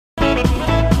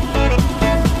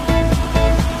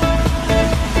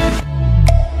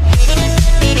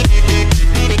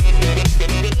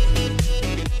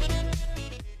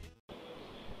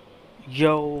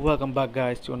Welcome back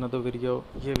guys to another video.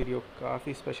 ये video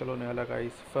काफ़ी special होने वाला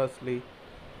guys. Firstly,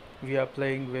 we are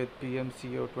playing with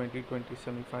PMCO 2020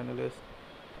 semi-finalist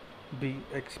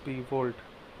BXP Volt.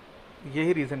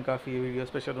 यही reason काफ़ी है वीडियो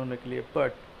स्पेशल होने के लिए,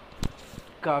 but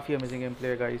काफ़ी अमेजिंग गेम प्ले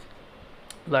है guys.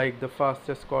 Like the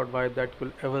fastest squad wipe that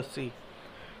you'll ever see.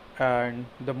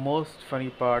 And the most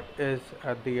funny part is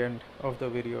at the end of the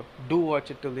video. Do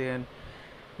watch it till the end.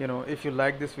 You know, if you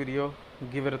like this video,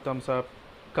 give it a thumbs up.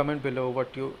 Comment below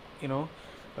what you know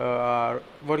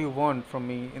what you want from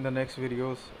me in the next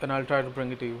videos, and I'll try to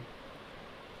bring it to you.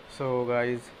 So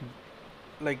guys,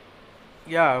 like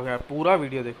yeah, पूरा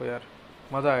video देखो यार,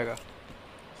 मज़ा आएगा.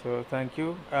 So thank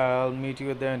you. I'll meet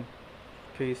you then.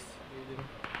 Peace.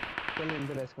 चल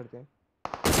अंदर ऐसे करते हैं.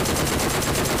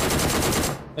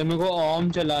 मेरे को आर्म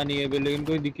चलानी है लेकिन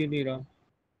कोई दिख ही नहीं रहा.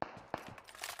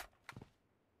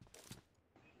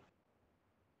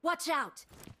 Watch out!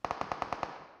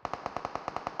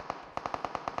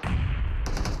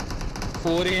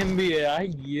 4 AM भी है यार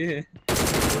ये.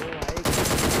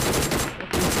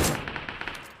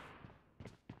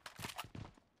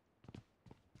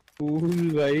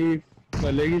 कूल भाई,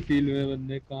 अलग ही फील में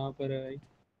बंदे. कहाँ पर है भाई?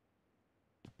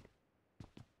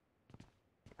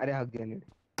 अरे हक गया नेट.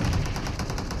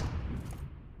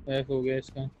 एफ हो गया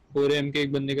इसका. 4 AM के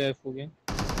एक बंदे का एफ हो गया.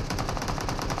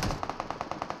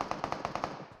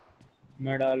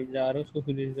 मैं डाल जा रहा हूँ उसको,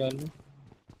 फिनिश डाल लूँ.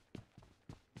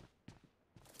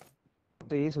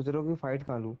 तो ये सोच रहा हूँ कि फाइट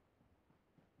कहाँ लूँ.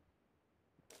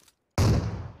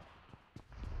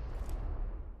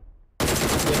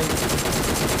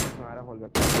 हमारा फॉल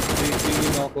बैक.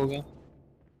 3 नॉक हो गया.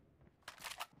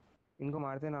 इनको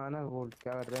मारते ना आना. वोल्ट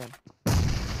क्या कर रहे हैं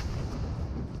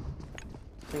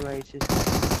भाई से?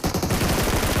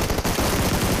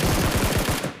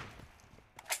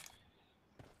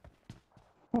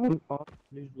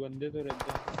 प्लीज बंदे तो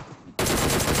रहते हैं.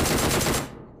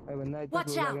 अरे बंदा इतना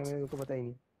दूर आ गया, मेरे को पता ही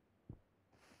नहीं.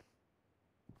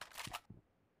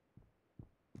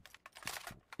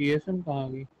 पीएसएम कहाँ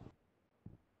गई?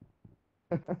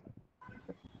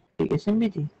 पीएसएम भी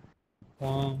थी.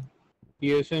 हाँ,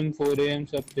 पीएसएम 4 AM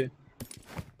सब थे.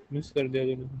 मिस कर दिया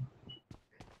तूने.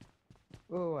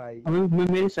 ओ भाई अबे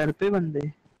मेरे सर पे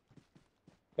बंदे.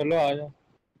 चलो आ जा.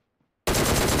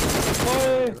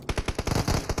 ओए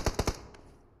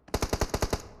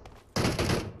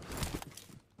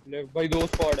लेफ्ट भाई, 2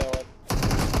 स्क्वाड है और.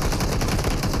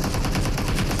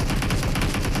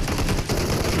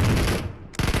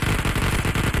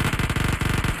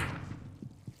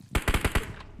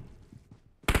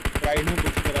 राइट में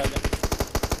कुछ करा दे.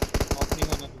 ऑफ नहीं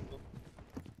होना तुमको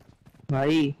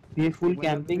भाई ये फुल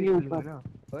कैंपिंग है ऊपर.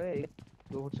 ओए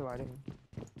 2 फुट से मारे हैं.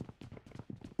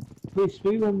 तो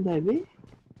इसमें भी बंदा है बे.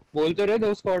 बोल तो रहे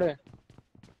 2 स्क्वाड है.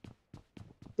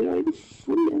 तेरा भाई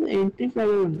फुल एंट्री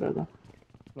फ्लाइवर बन रहा था.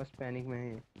 बस पैनिक में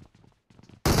है.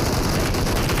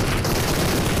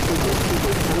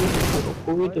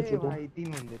 कोई तो अरे छोटा भाई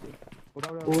 3 बंदे थे.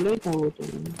 उड़ा बोला ही था वो तो.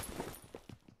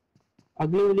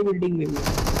 अगले वाली बिल्डिंग में भी.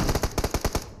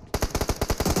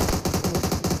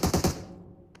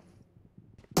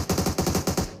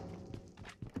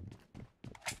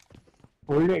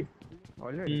 Holded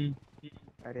already.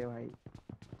 अरे भाई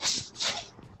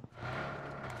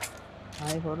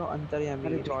हाय फॉलो अंतर्यामी.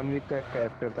 अरे जॉन विक का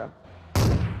कैरेक्टर था.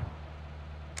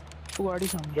 वो गाड़ी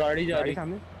सामने. गाड़ी जा रही.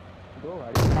 सामने 2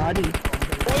 गाड़ी. गाड़ी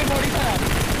कोई बॉडी था.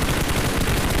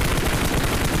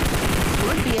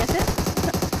 वो टीएस है.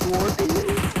 वो टीएस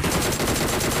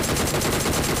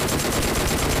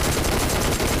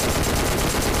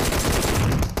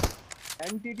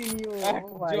एमटीटी नियो.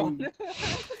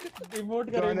 रिमोट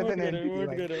करो.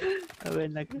 अबे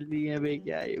नकली है बे.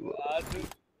 क्या है वो? आज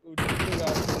उठी तो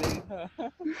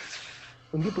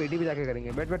उनकी पेटी पे जाके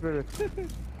करेंगे. बैठ बैठ बैठ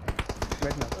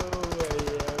बैठना. ओ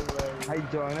भाई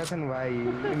जॉनसन भाई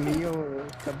नियो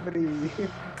सबरी.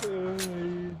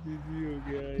 जीजी हो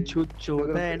गया.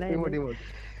 छोटा है ना. रिमोट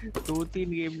 2-3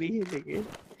 गेम नहीं है लेकिन.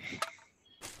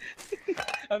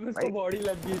 अब उसको बॉडी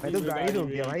लग गई. मैं तो गाड़ी रोक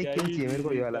गया भाई. किल चाहिए मेरे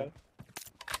को ये वाला.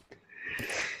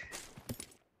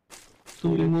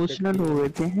 तुम इमोशनल हो गए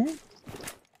थे हैं.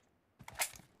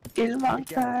 किल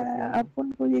मांगता है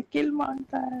अपन को. ये किल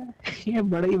मांगता है. ये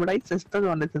बड़ा ही सस्ता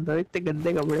जॉनसन था. इतने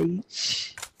गंदे कपड़े ही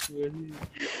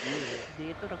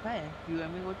दे तो रखा है.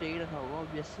 यूएमए को चाहिए रखा होगा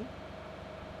ऑब्वियसली.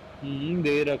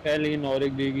 दे रखा है, लेकिन और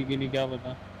एक देगी कि नहीं क्या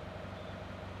पता.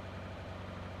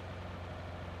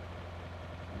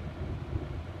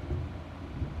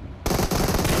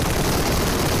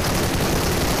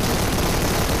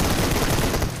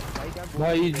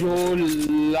 भाई जो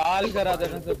लाल करा था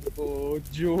ना सबको,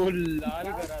 जो लाल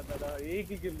करा था ना, एक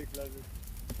ही किल निकला था.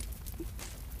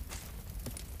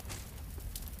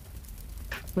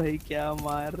 भाई क्या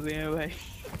मार रहे हैं भाई।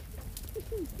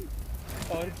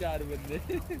 और 4 बंदे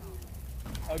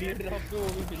अगले ड्रॉप पे वो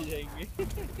भी मिल जाएंगे।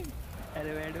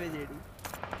 अरे बैठ में जेडी।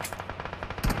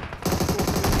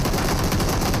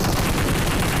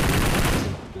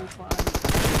 तूफान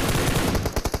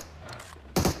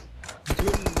जो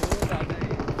लोग आ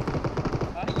गए।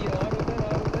 हाँ ये और उधर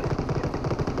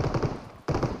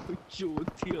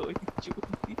चूती हो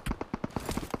चूती।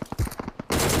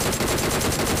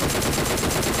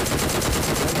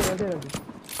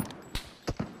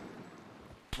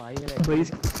 भाई मेरा भाई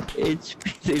एचपी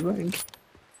से भाई।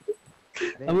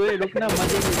 अबे रुकना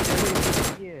मजे लेते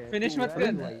हैं। फिनिश मत अरे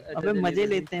कर। भाई अबे मजे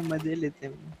लेते हैं मजे लेते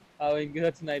हैं। आओ इनके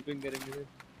साथ स्नाइपिंग करेंगे फिर।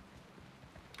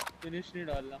 फिनिश नहीं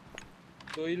डालना।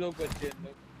 2 ही लोग बचे हैं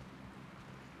अंदर।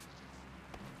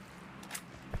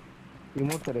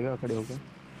 रिमोट करेगा खड़े होकर।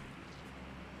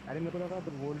 अरे मेरे को लगा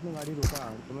तो वोल्ट ने गाड़ी रोका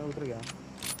तो मैं उतर गया।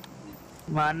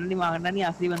 मांगना नहीं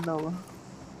आखिरी बंदा होगा।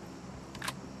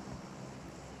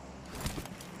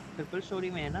 ट्रिपल स्टोरी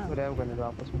में है ना। तो रैव करने दो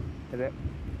आपस में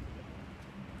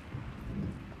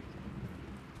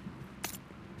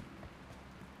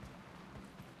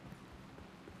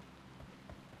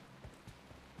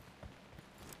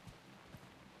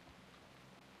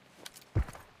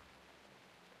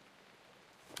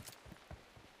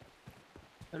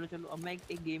चलो चलो अब मैं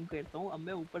एक गेम करता हूँ। अब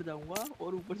मैं ऊपर जाऊंगा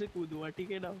और ऊपर से कूदूंगा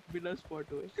ठीक है ना बिना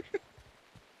स्पॉट हुए।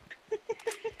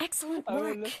 Excellent अब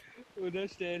work. उधर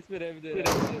स्टेयर्स पे रेव दे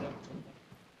रहा है।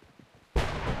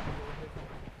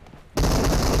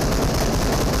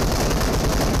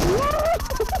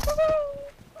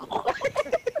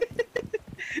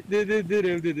 दे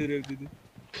रेव दे।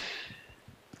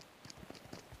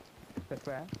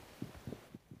 सकता है।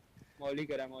 मौली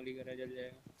करा जल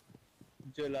जाएगा।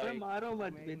 जो अबे लाए मारो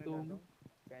मत मैं बे एक तुम। मिनट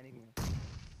पैनिक में।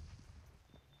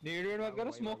 नेड मत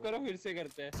करो स्मोक करो फिर से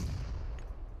करते हैं।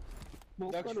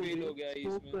 स्मोक लक्ष्य करो फेल हो गया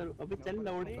स्मोक इसमें। करो। अबे चल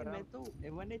लौड़े करा। मैं तो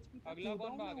 1 एचपी पे अगला कूदा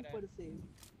कौन हूँ मैं भाग रहा ऊपर है? से।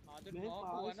 हाँ तो मैं नॉक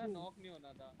हुआ पास ना, हूँ। नॉक नहीं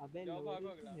होना था। अबे जाओ लौड़े भागो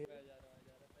तो अगला। है। मैं जा रहा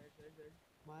साइड।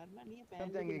 मारना नहीं है सब पैन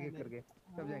लेके जाएंगे एक एक जाना है। करके।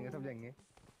 सब जाएंगे सब हाँ जाएंगे।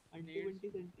 अंटी बंटी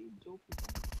संटी जो पीता।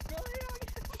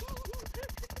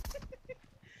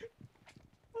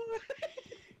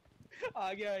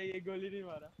 आ गया ये गोली नहीं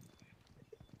मारा।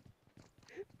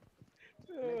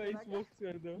 मैं भाई चला क्या? स्मोक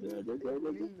कर दो। मेरे को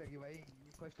गोली नहीं लगी भाई।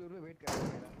 फर्स्ट फ्लोर पे वेट कर रहा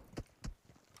है मेरा।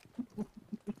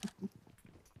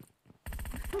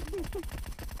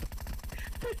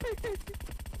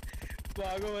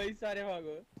 भागो भाई सारे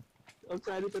भागो। अब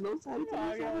सारी चलो सारी चलो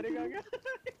आ गया अरे आ गया।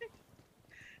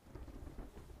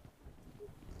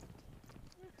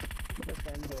 मेरा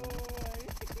पैन ओ भाई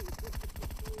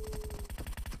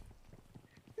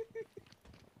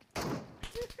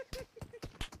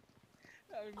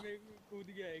अबे मैं कूद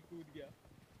गया।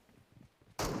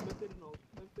 मैं फिर नॉक।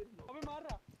 अबे मार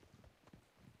रहा।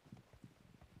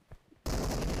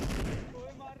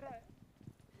 कोई मार रहा है।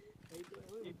 भाई तो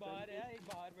ओए एक बाहर है, एक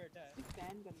बाहर बैठा है। सिर्फ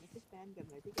पैन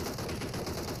करना है ठीक है।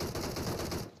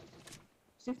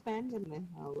 सिर्फ पैन करना है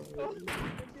हाँ भाई।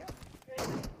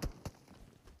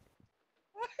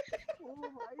 ओ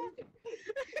भाई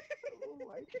ओ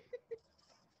भाई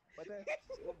पता है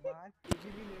वो बाहर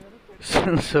केजीबी ले रहा था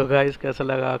फिर से सो गाइस कैसा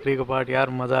लगा आखिरी का पार्ट यार?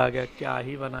 मज़ा आ गया, क्या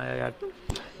ही बनाया यार।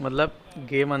 मतलब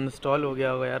गेम अनइंस्टॉल हो गया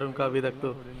होगा यार उनका अभी तक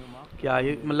तो। क्या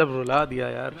ही मतलब रुला दिया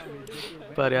यार।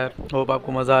 पर यार होप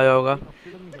आपको मज़ा आया होगा।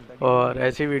 हफ्ते तक नहीं खेलता और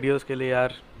ऐसी वीडियोस के लिए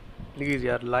यार प्लीज़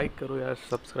यार लाइक करो यार,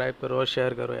 सब्सक्राइब करो और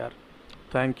शेयर करो यार।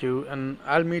 Thank you and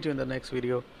I will meet you in the next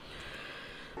video.